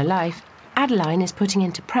time in her life, Adeline is putting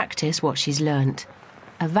into practice what she's learnt.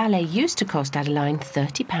 A valet used to cost Adeline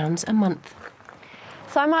 £30 a month.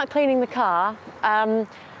 So I'm out cleaning the car. I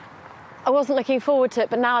wasn't looking forward to it,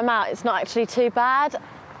 but now I'm out, it's not actually too bad.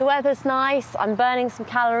 The weather's nice, I'm burning some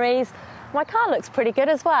calories. My car looks pretty good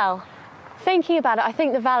as well. Thinking about it, I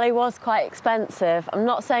think the valet was quite expensive. I'm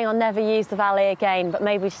not saying I'll never use the valet again, but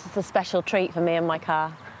maybe it's just a special treat for me and my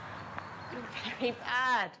car. Very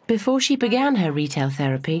bad. Before she began her retail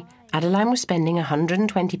therapy, Adeline was spending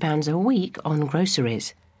 £120 a week on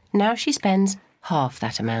groceries. Now she spends half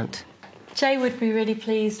that amount. Jay would be really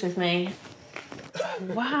pleased with me.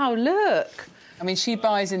 Wow, look. I mean, she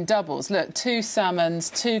buys in doubles. Look, 2 salmons,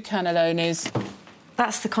 2 cannellonis.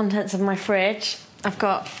 That's the contents of my fridge. I've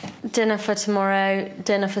got dinner for tomorrow,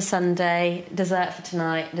 dinner for Sunday, dessert for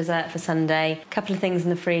tonight, dessert for Sunday, a couple of things in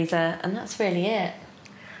the freezer, and that's really it.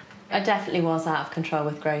 I definitely was out of control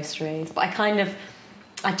with groceries, but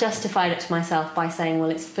I justified it to myself by saying,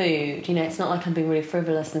 well, it's food. It's not like I'm being really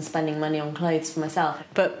frivolous and spending money on clothes for myself.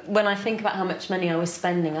 But when I think about how much money I was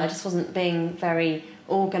spending, I just wasn't being very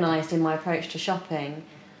organised in my approach to shopping.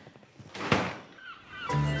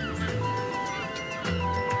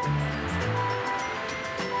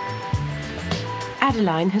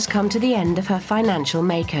 Adeline has come to the end of her financial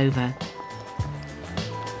makeover.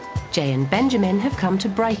 Jay and Benjamin have come to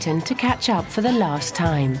Brighton to catch up for the last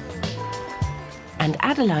time. And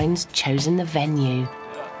Adeline's chosen the venue.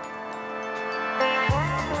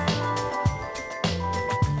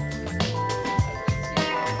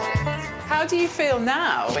 How do you feel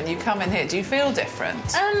now when you come in here? Do you feel different?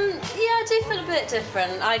 Yeah, I do feel a bit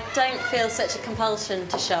different. I don't feel such a compulsion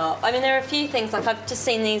to shop. I mean, there are a few things, like I've just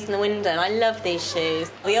seen these in the window and I love these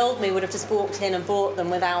shoes. The old me would have just walked in and bought them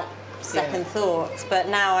without second thoughts, but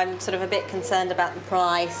now I'm sort of a bit concerned about the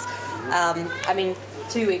price. I mean,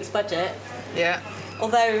 2 weeks budget. Yeah.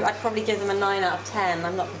 Although I'd probably give them a 9 out of 10,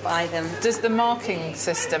 I'm not going to buy them. Does the marking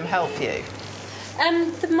system help you?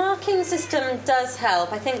 The marking system does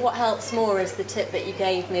help. I think what helps more is the tip that you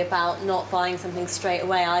gave me about not buying something straight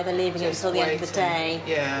away, either leaving it until the end of the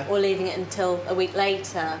day or leaving it until a week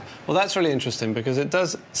later. Well, that's really interesting because it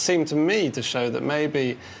does seem to me to show that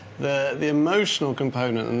maybe the emotional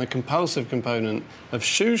component and the compulsive component of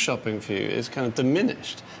shoe shopping for you is kind of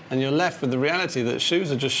diminished, and you're left with the reality that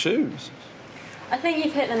shoes are just shoes. I think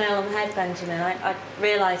you've hit the nail on the head, Benjamin. I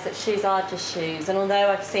realise that shoes are just shoes, and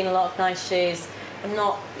although I've seen a lot of nice shoes, I'm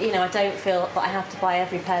not, I don't feel that I have to buy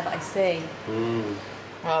every pair that I see.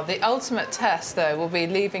 Well, the ultimate test, though, will be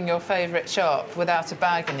leaving your favourite shop without a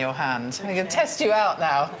bag in your hand. Okay. I can test you out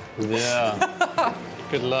now. Yeah.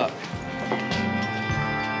 Good luck.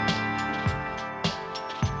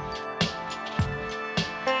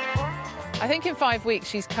 I think in 5 weeks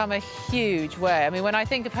she's come a huge way. I mean, when I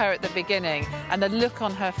think of her at the beginning and the look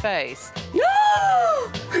on her face...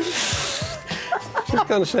 No! She's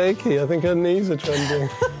gone shaky. I think her knees are trembling.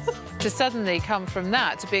 To suddenly come from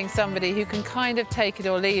that to being somebody who can kind of take it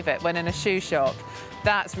or leave it when in a shoe shop,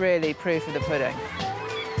 that's really proof of the pudding.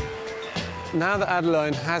 Now that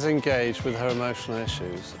Adeline has engaged with her emotional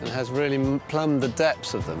issues and has really plumbed the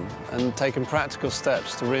depths of them and taken practical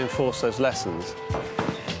steps to reinforce those lessons,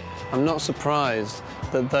 I'm not surprised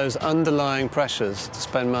that those underlying pressures to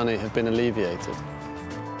spend money have been alleviated.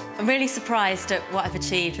 I'm really surprised at what I've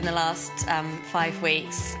achieved in the last 5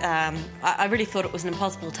 weeks. I really thought it was an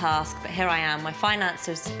impossible task, but here I am. My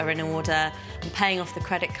finances are in order. I'm paying off the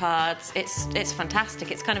credit cards. It's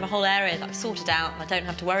fantastic. It's kind of a whole area that I've sorted out and I don't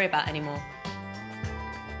have to worry about anymore.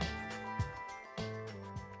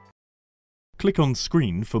 Click on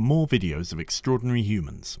screen for more videos of extraordinary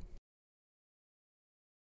humans.